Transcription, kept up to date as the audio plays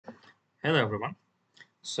Hello everyone.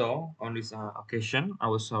 So on this occasion, I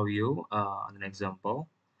will show you an example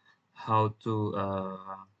how to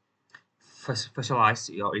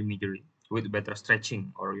visualize your imagery with better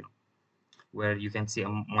stretching, or where you can see a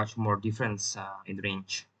much more difference in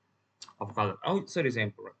range of color. Oh, it's an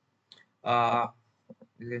example. Uh,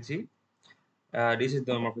 you can see this is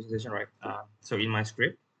the normal presentation, right? So in my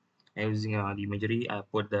script, I'm using the imagery. I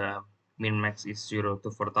put the min max is 0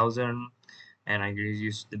 to 4,000, and I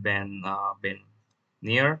use the band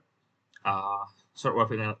near uh, short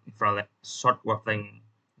wavelength infrared,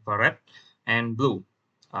 and blue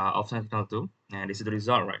of sentinel 2. And this is the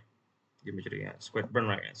result, right? The imagery, square burn,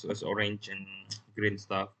 right? So it's orange and green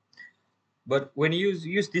stuff. But when you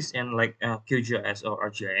use this in like QGIS or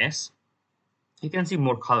ArcGIS, you can see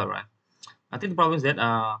more color, right? I think the problem is that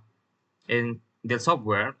in the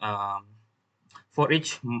software, for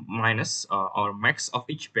each minus or max of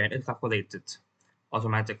each band is calculated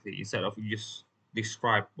automatically instead of you just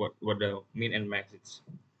describe what the min and max is.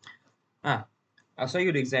 I'll show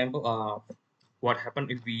you the example of what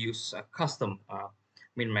happened if we use a custom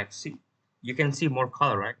min-max. You can see more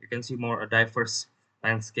color, right? You can see more diverse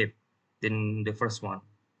landscape than the first one.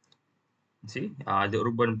 See, the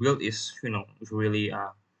urban build is is really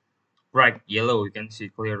bright yellow. You can see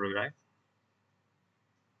clearly, right?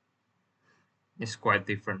 It's quite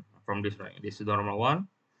different from this, right? This is the normal one,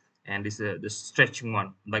 and this is the stretching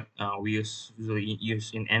one, like we usually use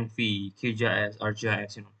in ENVI, QGIS,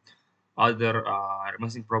 ArcGIS, other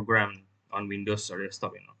remixing program on Windows or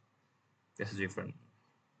desktop, That's different.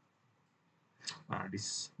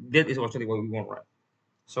 This that is actually what we want, right?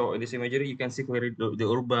 So in this imagery, you can see clearly the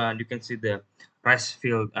urban. You can see the rice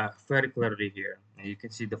field very clearly here, and you can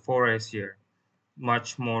see the forest here,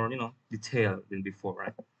 much more detailed than before,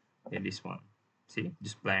 right? In this one, see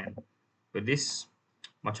this plan, but this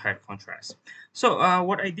much higher contrast. So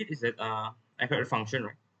what I did is that I created a function,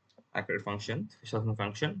 right? I created a function, visual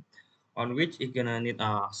function, on which it's gonna need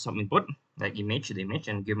some input like the image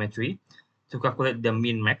and geometry to calculate the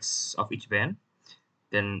min max of each band.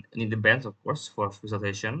 Then need the bands, of course, for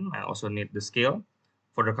visualization. I also need the scale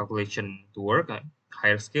for the calculation to work.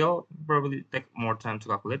 Higher scale probably take more time to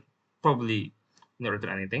calculate, probably not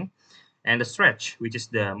return anything. And the stretch, which is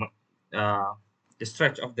the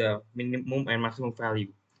stretch of the minimum and maximum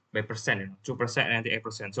value by percent, 2% and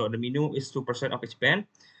 98%. So the minimum is 2% of each band,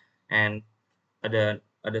 and at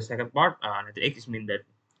the second part, 98 is mean that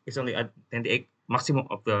it's only at 98 maximum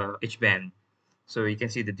of the each band. So you can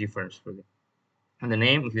see the difference really. And the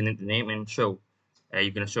name, if you need the name and show,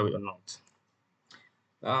 you're gonna show it or not.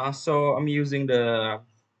 So I'm using the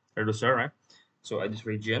reducer, right? So at this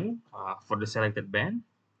region, for the selected band,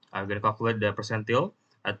 I'm gonna calculate the percentile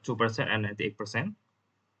at 2% and 98%,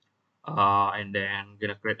 and then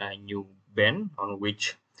gonna create a new band on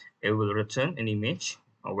which it will return an image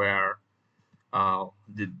where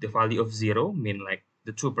the value of 0 mean like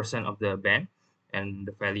the 2% of the band, and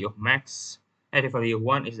the value of max and the value of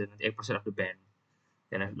 1 is the 98% of the band.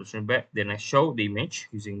 Then I return back. Then I show the image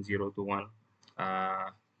using 0 to 1 uh,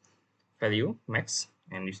 value max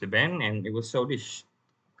and use the band, and it will show this.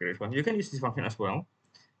 Okay, you can use this function as well.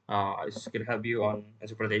 It's going to help you on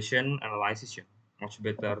interpretation, analysis, much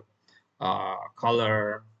better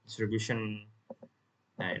color distribution.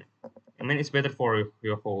 And I mean, it's better for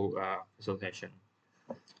your whole visualization.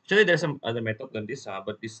 Actually, there's some other method than this,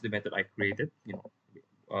 but this is the method I created.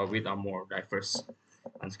 With a more diverse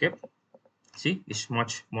landscape. See, it's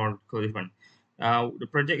much more different. The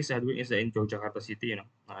project is doing is in Yogyakarta city,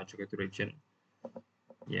 Yogyakarta region.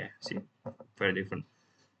 Yeah, see, very different.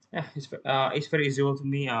 Yeah, it's very useful to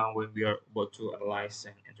me when we are about to analyze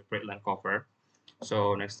and interpret land cover.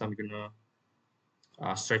 So next time we're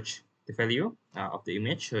gonna stretch the value of the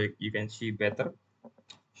image so you can see better.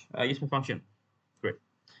 Use my function. Great.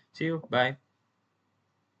 See you. Bye.